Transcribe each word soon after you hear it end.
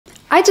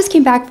I just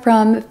came back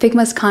from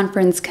Figma's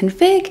conference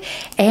Config,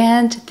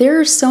 and there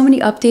are so many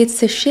updates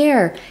to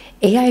share.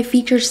 AI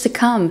features to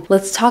come.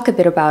 Let's talk a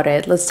bit about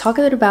it. Let's talk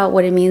a bit about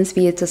what it means to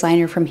be a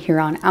designer from here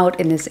on out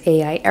in this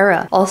AI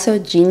era. Also,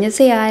 Genius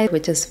AI,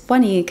 which is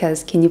funny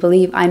because can you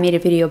believe I made a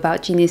video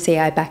about Genius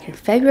AI back in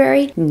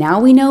February?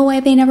 Now we know why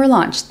they never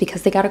launched,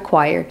 because they got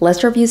acquired.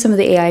 Let's review some of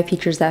the AI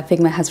features that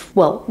Figma has,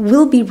 well,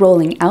 will be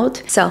rolling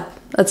out. So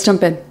let's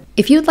jump in.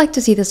 If you'd like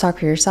to see this talk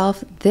for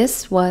yourself,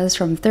 this was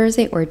from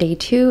Thursday or day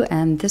 2,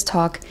 and this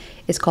talk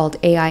is called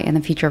AI and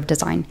the Future of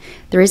Design.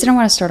 The reason I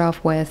want to start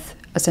off with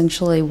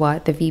essentially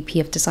what the VP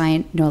of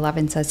Design, Noel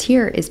Alban, says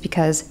here is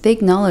because they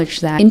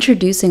acknowledge that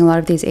introducing a lot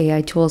of these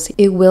AI tools,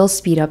 it will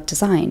speed up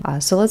design.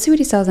 So let's see what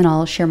he says, and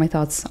I'll share my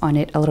thoughts on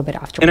it a little bit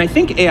after. And I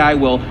think AI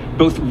will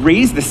both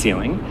raise the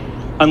ceiling,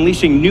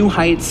 unleashing new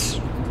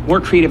heights, more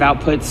creative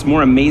outputs,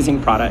 more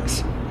amazing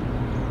products,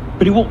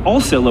 but it will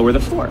also lower the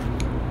floor,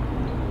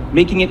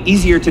 making it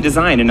easier to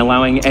design and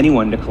allowing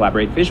anyone to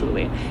collaborate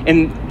visually.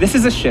 And this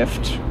is a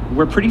shift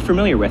we're pretty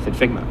familiar with at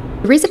Figma.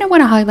 The reason I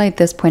want to highlight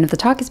this point of the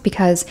talk is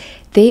because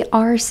they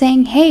are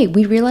saying, hey,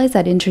 we realize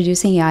that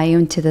introducing AI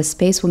into this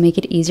space will make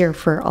it easier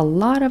for a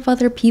lot of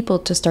other people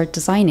to start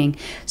designing.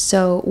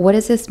 So what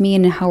does this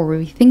mean and how are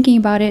we thinking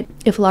about it?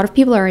 If a lot of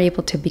people are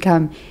able to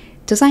become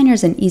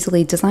designers and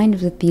easily design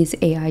with these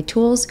AI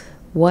tools,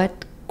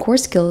 what core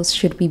skills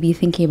should we be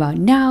thinking about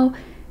now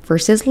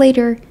versus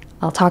later?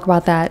 I'll talk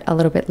about that a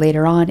little bit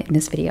later on in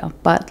this video,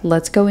 but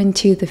let's go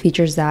into the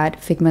features that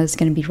Figma is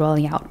going to be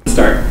rolling out.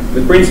 Start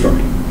with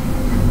brainstorming.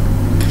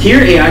 Here,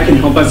 AI can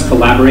help us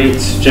collaborate,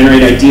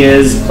 generate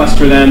ideas,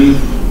 cluster them,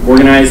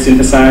 organize,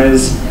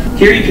 synthesize.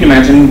 Here you can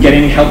imagine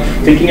getting help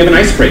thinking of an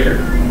icebreaker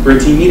for a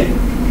team meeting,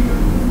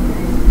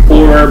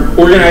 or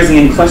organizing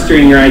and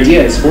clustering your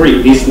ideas for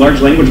you. These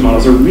large language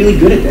models are really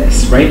good at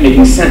this, right?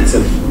 Making sense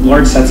of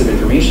large sets of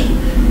information.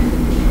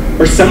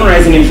 Or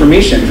summarizing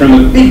information from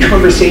a big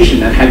conversation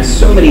that had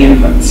so many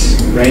inputs,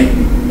 right?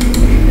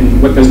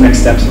 And what those next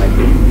steps might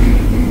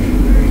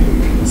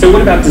be. So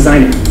what about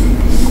designing?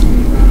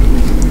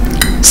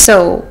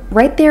 So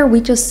right there, we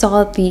just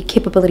saw the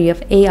capability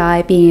of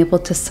AI being able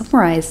to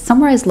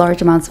summarize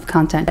large amounts of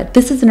content.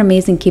 This is an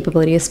amazing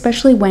capability,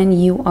 especially when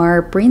you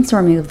are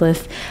brainstorming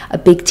with a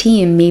big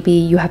team. Maybe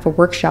you have a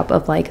workshop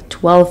of like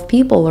 12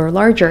 people or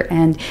larger,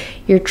 and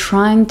you're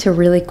trying to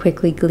really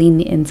quickly glean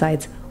the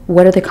insights.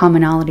 What are the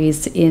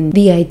commonalities in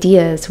the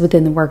ideas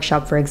within the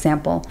workshop, for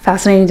example?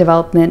 Fascinating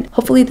development.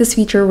 Hopefully this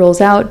feature rolls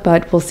out,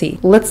 but we'll see.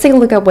 Let's take a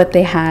look at what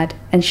they had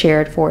and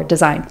shared for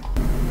design.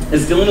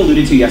 As Dylan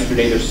alluded to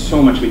yesterday, there's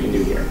so much we can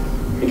do here.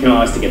 It can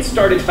allow us to get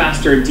started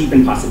faster,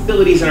 deepen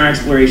possibilities in our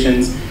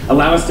explorations,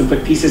 allow us to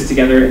put pieces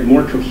together in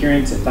more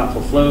coherent and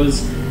thoughtful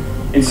flows.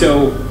 And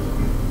so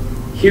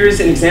here's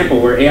an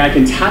example where AI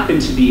can tap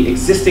into the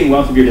existing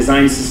wealth of your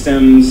design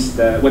systems,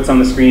 what's on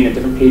the screen at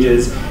different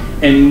pages,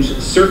 and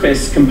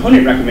surface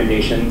component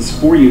recommendations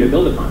for you to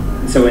build upon.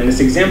 And so in this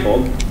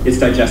example, it's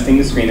digesting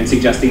the screen and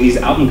suggesting these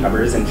album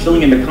covers and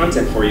filling in the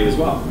content for you as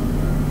well,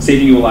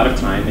 saving you a lot of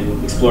time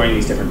and exploring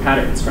these different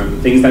patterns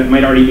from things that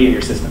might already be in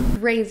your system.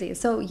 Crazy.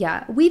 So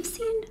yeah, we've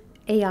seen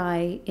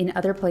AI in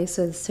other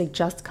places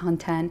suggest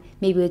content,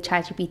 maybe with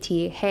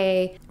ChatGPT,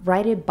 hey,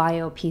 write a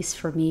bio piece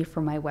for me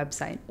for my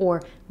website,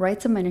 or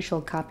write some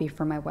initial copy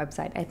for my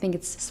website. I think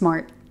it's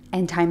smart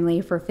and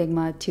timely for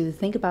Figma to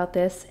think about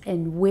this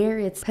and where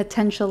its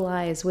potential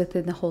lies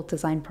within the whole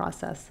design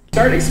process.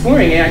 Start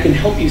exploring AI can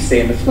help you stay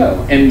in the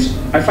flow. And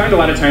I find a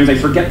lot of times I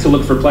forget to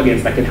look for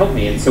plugins that can help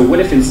me. And so what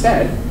if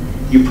instead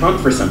you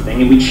prompt for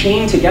something and we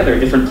chain together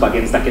different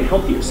plugins that can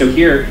help you? So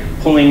here,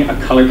 pulling a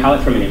color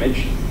palette from an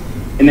image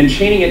and then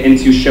chaining it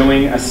into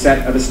showing a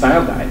set of a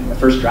style guide, a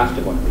first draft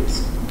of one of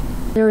these.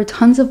 There are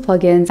tons of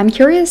plugins. I'm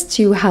curious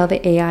to how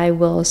the AI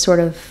will sort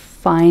of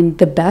find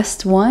the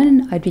best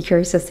one. I'd be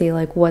curious to see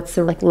like what's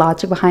the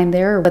logic behind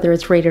there, whether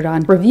it's rated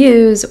on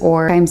reviews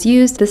or times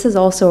used. This is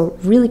also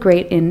really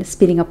great in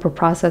speeding up a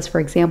process,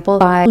 for example,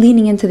 by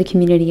leaning into the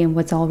community and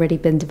what's already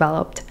been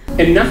developed.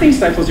 And nothing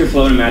stifles your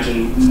flow and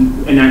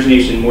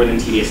imagination more than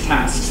tedious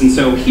tasks. And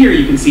so here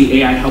you can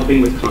see AI helping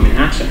with common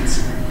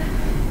actions.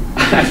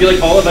 I feel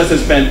like all of us have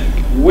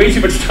spent way too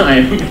much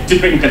time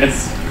doing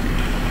this.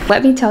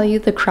 Let me tell you,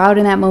 the crowd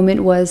in that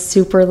moment was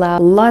super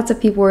loud. Lots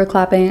of people were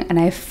clapping, and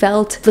I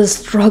felt the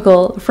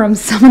struggle from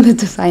some of the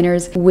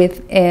designers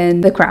within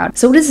the crowd.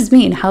 So what does this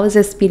mean? How is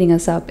this speeding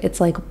us up? It's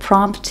like a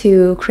prompt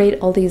to create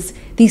all these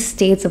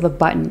states of a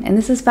button. And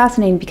this is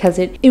fascinating because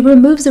it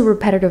removes the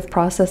repetitive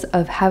process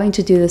of having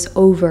to do this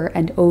over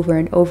and over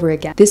and over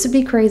again. This would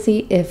be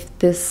crazy if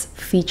this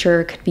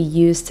feature could be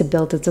used to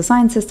build a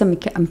design system.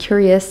 I'm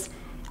curious.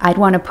 I'd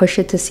want to push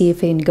it to see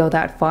if it can go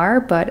that far,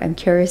 but I'm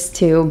curious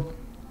to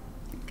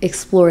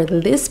explore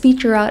this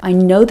feature out. I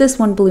know this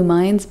one blew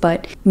minds,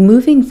 but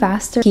moving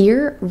faster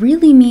here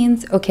really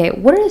means, okay,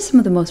 what are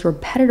some of the most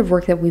repetitive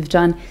work that we've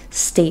done?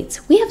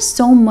 States. We have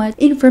so much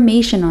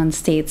information on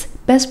states,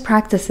 best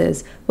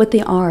practices, what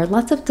they are,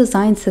 lots of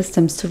design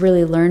systems to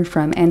really learn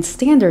from, and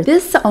standards.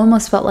 This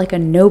almost felt like a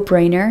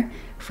no-brainer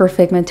for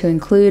Figma to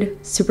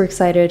include. Super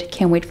excited.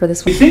 Can't wait for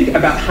this one. If you think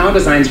about how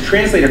designs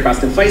translate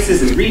across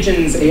devices and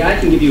regions, AI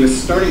can give you a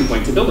starting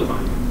point to build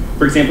upon.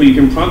 For example, you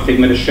can prompt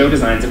Figma to show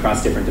designs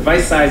across different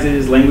device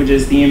sizes,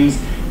 languages,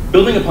 themes,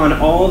 building upon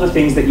all the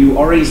things that you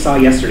already saw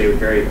yesterday with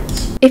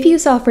variables. If you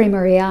saw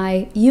Framer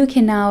AI, you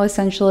can now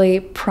essentially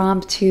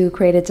prompt to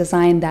create a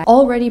design that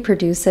already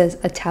produces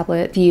a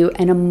tablet view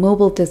and a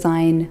mobile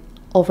design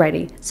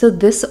already. So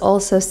this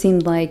also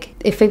seemed like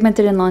if Figma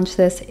didn't launch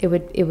this, it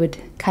would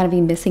kind of be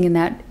missing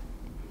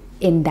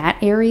in that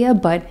area,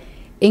 but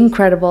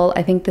incredible.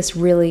 I think this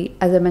really,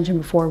 as I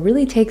mentioned before,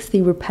 really takes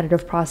the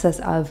repetitive process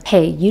of,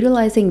 hey,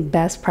 utilizing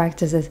best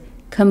practices,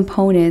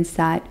 components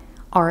that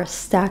are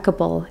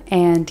stackable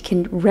and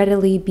can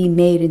readily be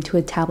made into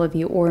a tablet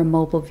view or a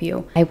mobile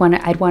view. I'd want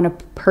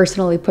to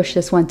personally push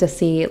this one to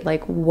see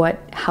like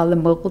how the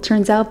mobile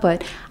turns out,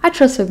 but I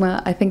trust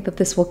Figma. I think that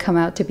this will come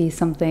out to be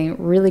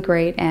something really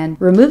great and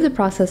remove the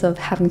process of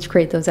having to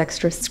create those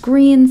extra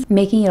screens,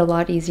 making it a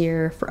lot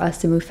easier for us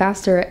to move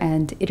faster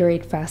and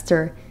iterate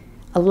faster,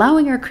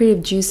 allowing our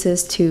creative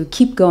juices to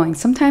keep going.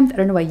 Sometimes, I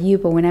don't know about you,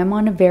 but when I'm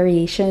on a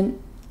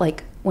variation,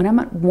 like when I'm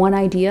at one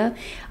idea,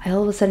 I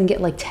all of a sudden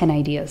get like 10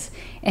 ideas.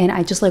 And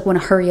I just like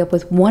want to hurry up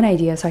with one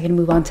idea so I can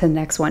move on to the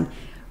next one.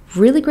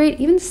 Really great,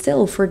 even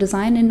still, for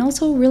design and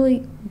also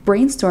really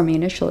brainstorming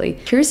initially.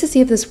 Curious to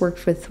see if this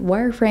worked with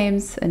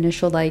wireframes,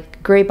 initial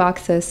like gray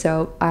boxes.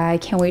 So I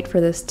can't wait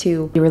for this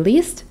to be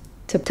released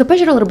to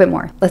push it a little bit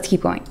more. Let's keep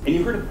going. And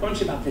you heard a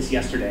bunch about this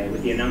yesterday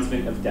with the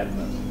announcement of dev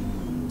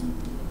mode.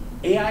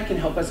 AI can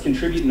help us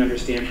contribute and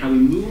understand how we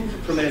move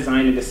from a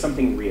design into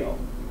something real.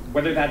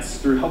 Whether that's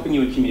through helping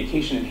you in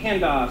communication and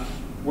handoff,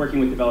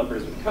 working with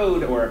developers with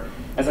code, or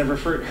as I've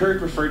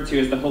heard referred to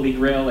as the holy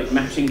grail, like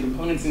matching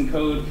components in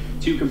code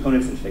to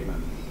components in Figma.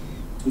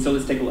 And so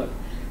let's take a look.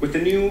 With the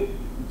new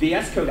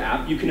VS Code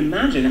app, you can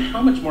imagine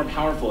how much more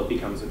powerful it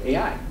becomes with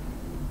AI.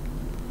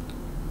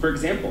 For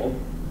example,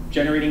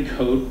 generating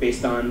code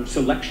based on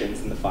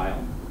selections in the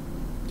file,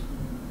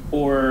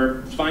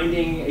 or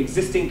finding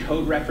existing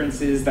code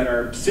references that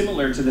are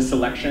similar to the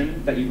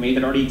selection that you've made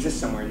that already exists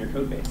somewhere in your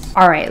code base.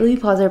 All right, let me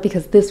pause there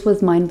because this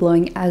was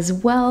mind-blowing as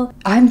well.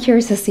 I'm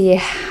curious to see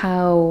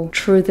how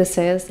true this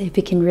is, if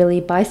it can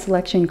really, by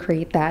selection,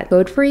 create that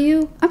code for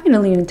you. I'm gonna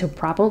lean into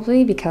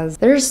probably because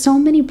there's so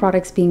many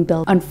products being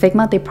built on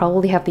Figma, they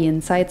probably have the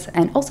insights,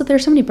 and also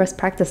there's so many best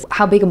practice,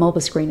 how big a mobile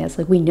screen is.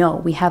 Like we know,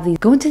 we have these,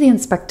 go into the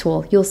inspect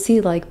tool, you'll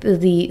see like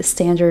the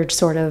standard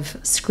sort of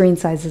screen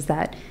sizes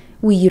that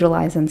we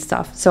utilize and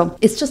stuff. So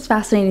it's just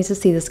fascinating to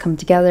see this come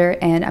together,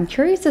 and I'm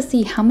curious to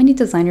see how many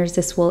designers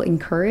this will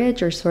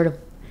encourage or sort of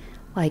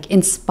like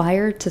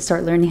inspire to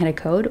start learning how to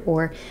code,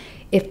 or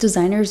if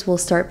designers will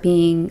start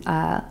being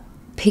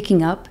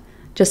picking up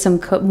just some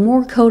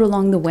more code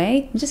along the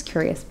way. I'm just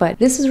curious, but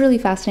this is really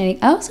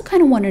fascinating. I also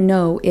kind of want to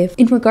know if,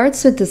 in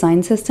regards to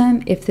design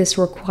system, if this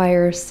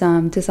requires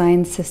some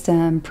design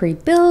system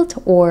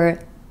pre-built, or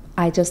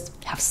I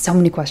just have so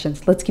many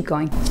questions. Let's keep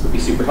going. This would be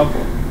super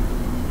helpful.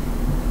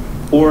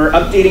 Or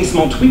updating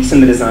small tweaks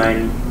in the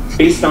design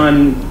based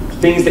on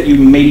things that you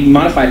maybe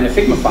modified in a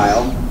Figma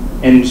file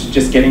and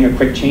just getting a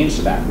quick change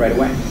to that right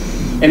away.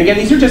 And again,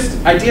 these are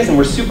just ideas, and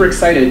we're super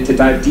excited to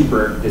dive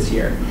deeper this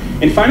year.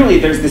 And finally,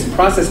 there's this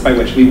process by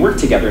which we work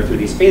together through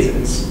these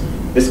phases,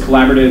 this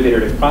collaborative,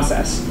 iterative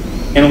process.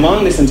 And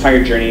along this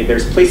entire journey,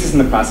 there's places in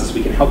the process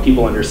we can help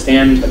people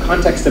understand the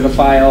context of a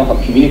file,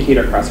 help communicate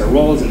across our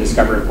roles, and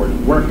discover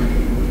important work.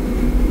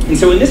 And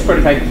so in this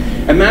prototype,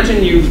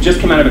 imagine you've just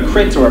come out of a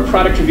crit or a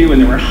product review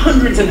and there were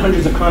hundreds and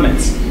hundreds of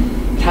comments.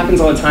 It happens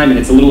all the time and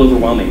it's a little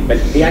overwhelming, but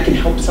AI can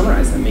help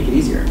summarize them, make it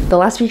easier. The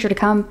last feature to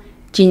come,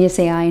 Genius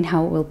AI and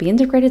how it will be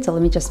integrated. So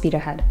let me just speed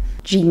ahead.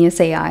 Genius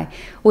AI,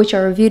 which I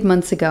reviewed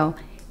months ago.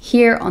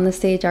 Here on the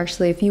stage,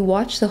 actually, if you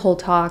watch the whole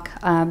talk,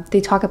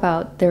 they talk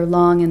about their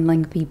long and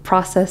lengthy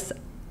process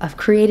of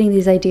creating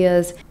these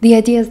ideas, the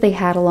ideas they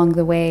had along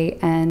the way,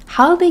 and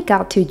how they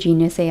got to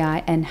Genius AI,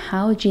 and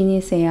how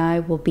Genius AI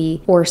will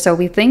be, or so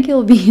we think it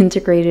will be,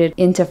 integrated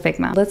into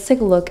Figma. Let's take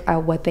a look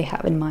at what they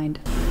have in mind.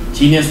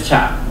 Genius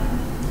Chat.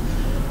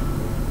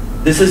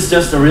 This is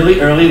just a really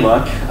early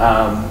look,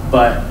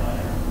 but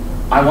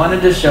I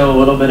wanted to show a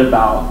little bit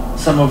about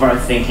some of our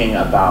thinking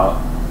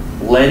about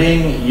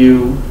letting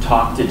you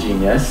talk to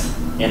Genius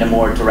in a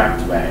more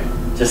direct way,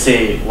 to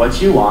say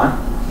what you want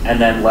and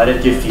then let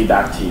it give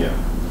feedback to you.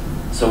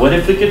 So what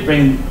if we could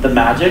bring the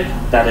magic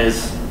that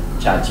is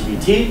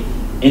ChatGPT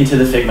into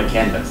the Figma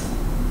canvas?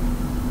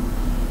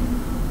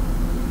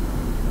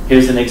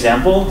 Here's an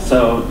example.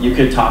 So you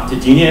could talk to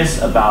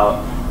Genius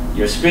about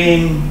your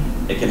screen,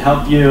 it can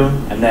help you,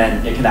 and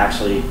then it can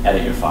actually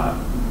edit your file.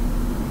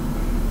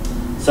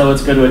 So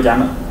let's go to a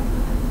demo.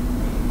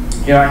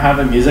 Here I have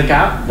a music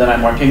app that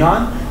I'm working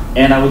on,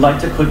 and I would like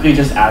to quickly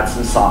just add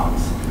some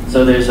songs.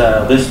 So there's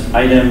a list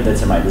item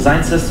that's in my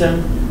design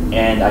system,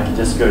 and I can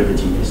just go to the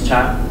Genius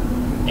Chat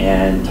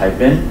and type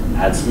in,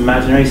 add some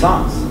imaginary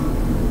songs.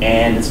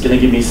 And it's gonna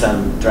give me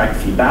some direct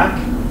feedback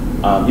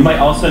You might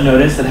also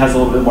notice it has a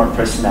little bit more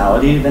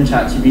personality than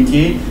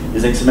ChatGPT,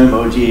 using some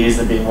emojis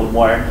and being a little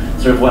more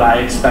sort of what I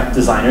expect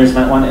designers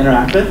might want to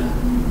interact with.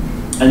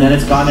 And then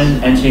it's gone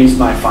in and changed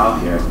my file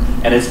here,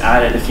 and it's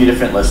added a few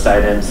different list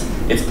items.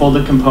 It's pulled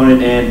the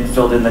component in,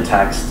 filled in the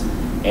text,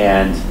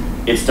 and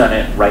it's done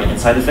it right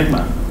inside of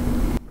Figma.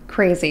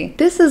 Crazy.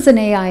 This is an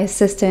AI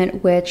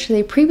assistant which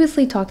they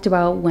previously talked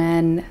about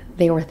when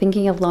they were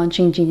thinking of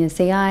launching Genius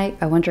AI.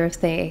 I wonder if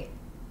they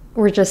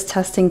were just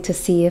testing to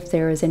see if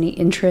there was any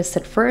interest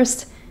at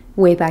first,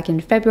 way back in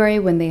February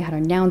when they had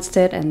announced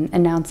it and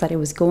announced that it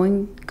was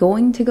going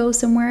to go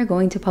somewhere,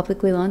 going to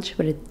publicly launch,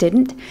 but it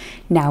didn't.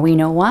 Now we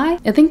know why.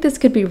 I think this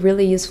could be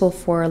really useful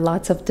for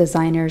lots of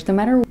designers, no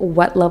matter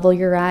what level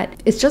you're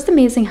at. It's just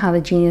amazing how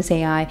the Genius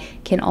AI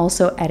can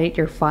also edit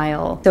your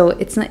file. So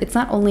it's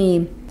not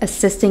only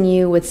assisting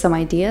you with some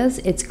ideas,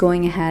 it's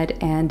going ahead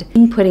and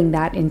inputting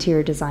that into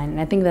your design. And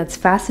I think that's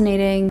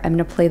fascinating. I'm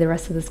gonna play the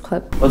rest of this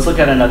clip. Let's look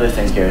at another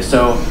thing here.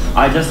 So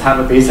I just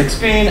have a basic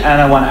screen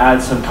and I want to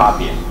add some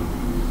copy.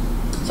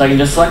 So I can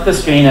just select the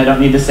screen, I don't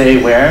need to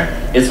say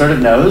where, it sort of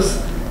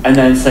knows, and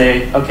then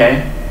say,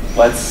 okay,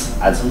 let's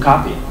add some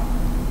copy.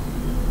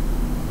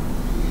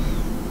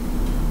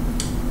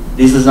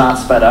 This is not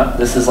sped up,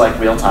 this is like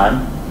real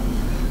time.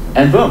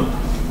 And boom,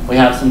 we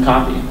have some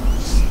copy.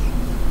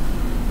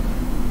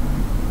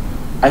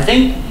 I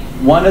think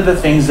one of the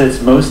things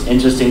that's most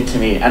interesting to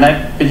me, and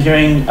I've been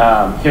hearing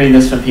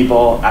this from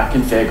people at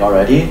Config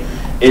already,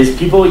 is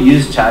people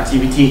use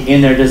ChatGPT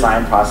in their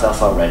design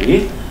process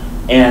already,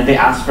 and they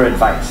ask for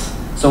advice.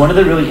 So one of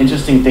the really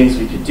interesting things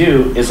we could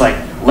do is like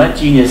let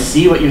Genius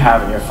see what you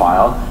have in your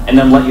file and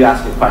then let you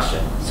ask a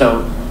question. So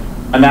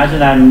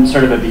imagine I'm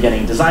sort of a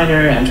beginning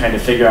designer and trying to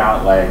figure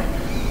out like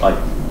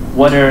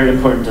what are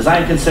important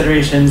design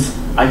considerations.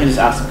 I can just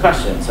ask a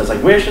question. So it's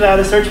like, where should I add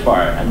a search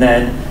bar? And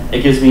then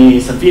it gives me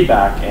some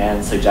feedback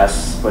and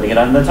suggests putting it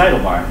on the title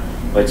bar,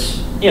 which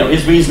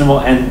is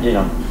reasonable and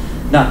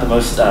not the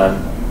most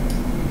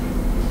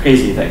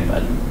crazy thing,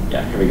 but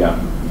yeah, here we go.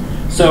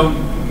 So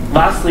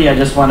lastly, I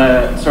just want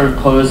to sort of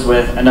close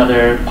with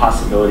another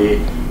possibility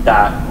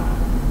that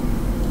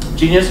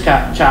Genius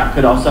Chat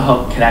could also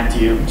help connect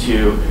you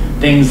to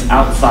things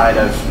outside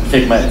of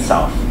Figma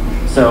itself.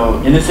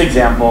 So in this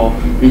example,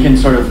 we can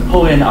sort of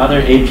pull in other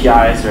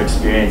APIs or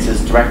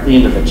experiences directly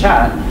into the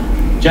chat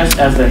just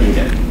as they're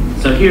needed.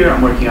 So here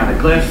I'm working on a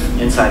glyph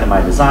inside of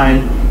my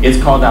design.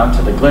 It's called out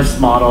to the glyphs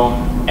model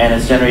and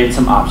it's generated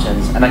some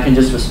options, and I can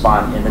just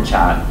respond in the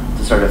chat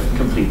to sort of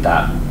complete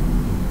that.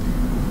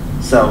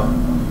 So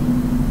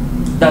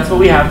that's what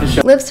we have to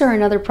show. Glyphs are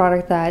another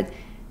product that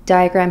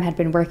Diagram had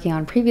been working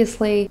on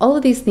previously. All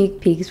of these sneak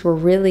peeks were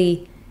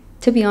really,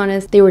 to be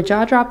honest, they were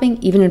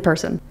jaw-dropping even in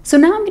person. So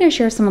now I'm going to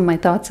share some of my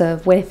thoughts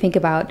of what I think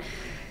about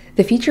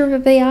the future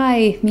of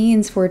AI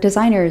means for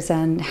designers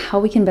and how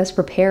we can best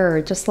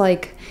prepare, just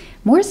like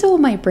more so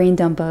my brain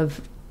dump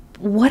of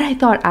what I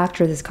thought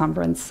after this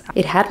conference.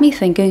 It had me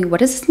thinking,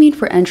 what does this mean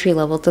for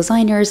entry-level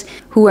designers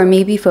who are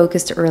maybe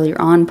focused earlier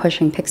on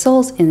pushing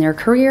pixels in their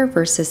career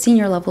versus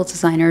senior-level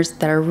designers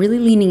that are really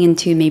leaning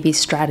into maybe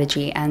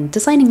strategy and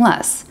designing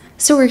less?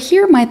 So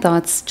here are my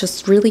thoughts,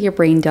 just really a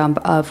brain dump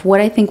of what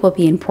I think will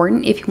be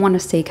important if you want to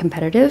stay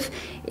competitive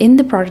in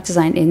the product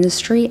design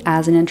industry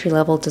as an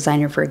entry-level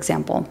designer, for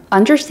example.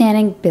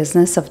 Understanding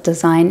business of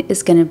design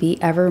is going to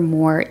be ever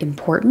more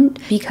important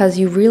because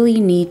you really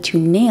need to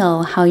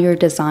nail how your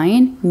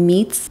design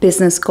meets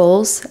business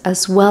goals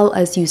as well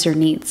as user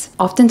needs.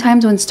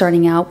 Oftentimes when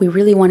starting out, we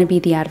really want to be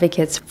the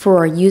advocates for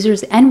our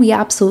users, and we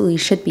absolutely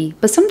should be.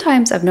 But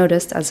sometimes I've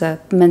noticed as a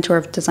mentor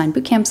of design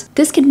bootcamps,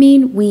 this could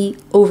mean we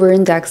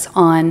over-index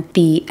on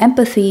the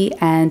empathy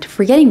and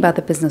forgetting about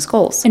the business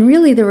goals and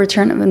really the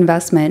return of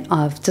investment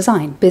of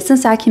design.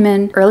 Business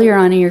acumen earlier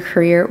on in your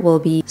career will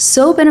be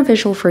so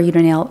beneficial for you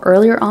to nail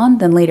earlier on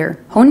than later.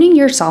 Honing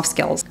your soft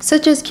skills,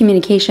 such as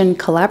communication,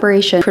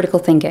 collaboration, critical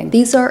thinking.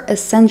 These are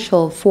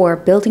essential for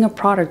building a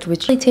product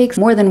which really takes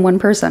more than one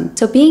person.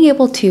 So being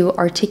able to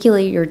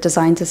articulate your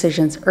design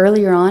decisions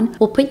earlier on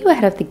will put you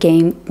ahead of the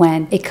game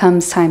when it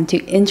comes time to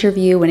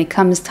interview, when it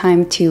comes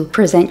time to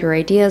present your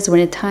ideas, when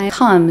it time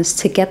comes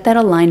to get that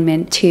alignment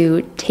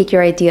to take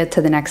your idea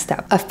to the next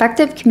step.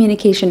 Effective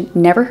communication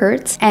never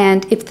hurts,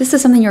 and if this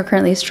is something you're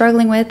currently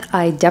struggling with,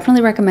 I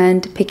definitely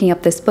recommend picking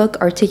up this book,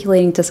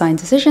 Articulating Design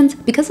Decisions,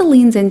 because it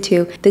leans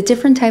into the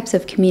different types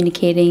of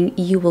communicating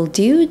you will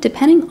do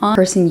depending on the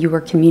person you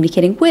are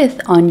communicating with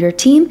on your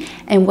team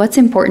and what's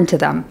important to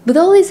them. With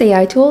all these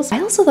AI tools, I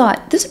also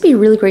thought this would be a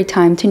really great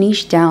time to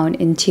niche down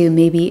into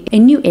maybe a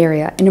new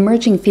area, an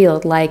emerging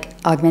field like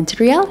augmented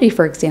reality,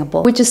 for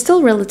example, which is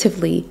still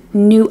relatively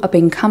new, up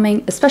and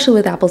coming, especially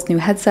with Apple's new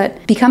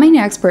headset. Becoming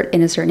an expert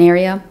in a certain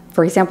area,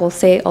 for example,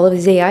 say all of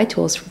these AI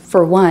tools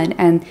for one,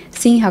 and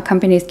seeing how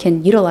companies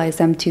can utilize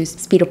them to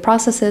speed up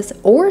processes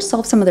or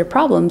solve some of their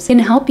problems can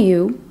help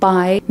you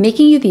by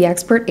making you the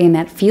expert in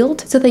that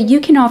field so that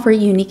you can offer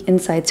unique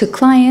insights to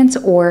clients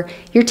or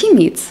your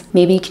teammates.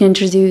 Maybe you can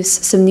introduce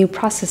some new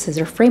processes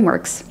or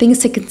frameworks, things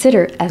to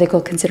consider,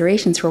 ethical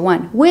considerations for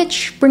one,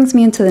 which brings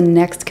me into the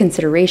next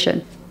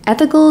consideration.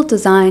 Ethical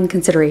design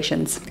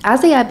considerations.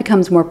 As AI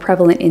becomes more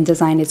prevalent in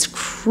design, it's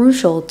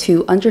crucial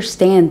to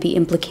understand the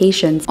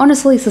implications,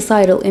 honestly,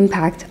 societal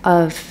impact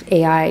of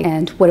AI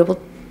and what it will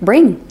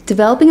bring.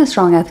 Developing a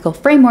strong ethical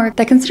framework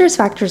that considers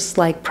factors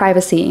like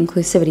privacy,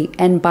 inclusivity,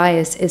 and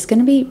bias is going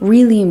to be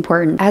really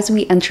important as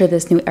we enter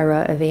this new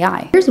era of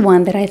AI. Here's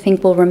one that I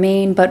think will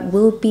remain but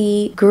will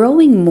be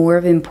growing more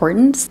of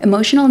importance: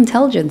 emotional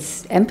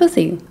intelligence,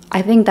 empathy.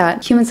 I think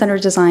that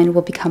human-centered design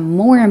will become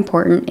more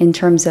important in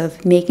terms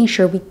of making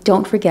sure we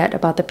don't forget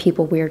about the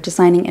people we are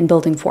designing and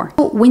building for.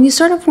 So when you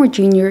start off more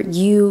junior,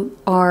 you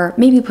are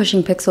maybe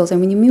pushing pixels, and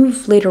when you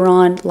move later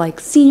on, like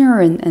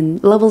senior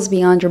and levels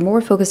beyond, you're more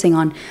focusing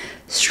on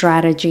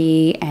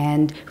strategy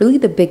and really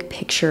the big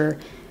picture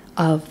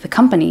of the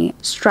company.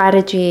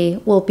 Strategy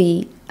will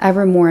be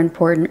ever more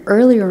important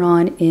earlier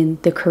on in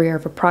the career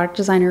of a product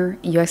designer,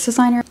 UX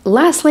designer.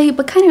 Lastly,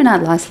 but kind of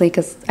not lastly,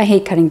 because I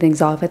hate cutting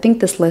things off, I think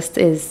this list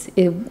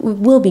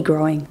will be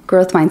growing.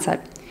 Growth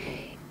mindset.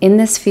 In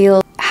this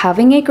field,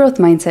 having a growth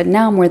mindset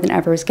now more than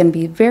ever is going to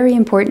be very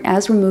important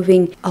as we're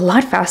moving a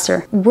lot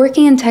faster.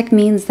 Working in tech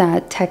means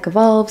that tech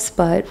evolves,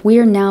 but we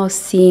are now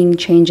seeing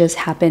changes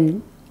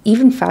happen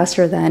even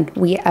faster than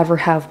we ever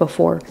have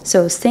before.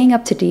 So staying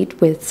up to date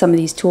with some of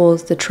these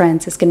tools, the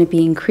trends, is going to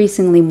be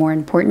increasingly more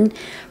important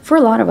for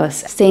a lot of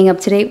us. Staying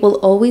up to date will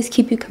always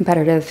keep you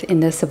competitive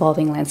in this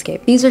evolving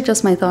landscape. These are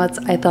just my thoughts.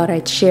 I thought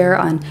I'd share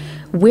on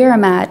where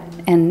I'm at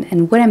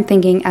and what I'm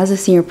thinking as a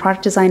senior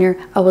product designer.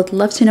 I would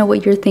love to know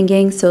what you're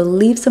thinking, so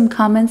leave some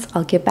comments.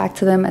 I'll get back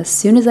to them as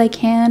soon as I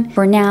can.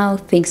 For now,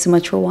 thanks so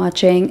much for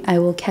watching. I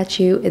will catch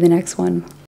you in the next one.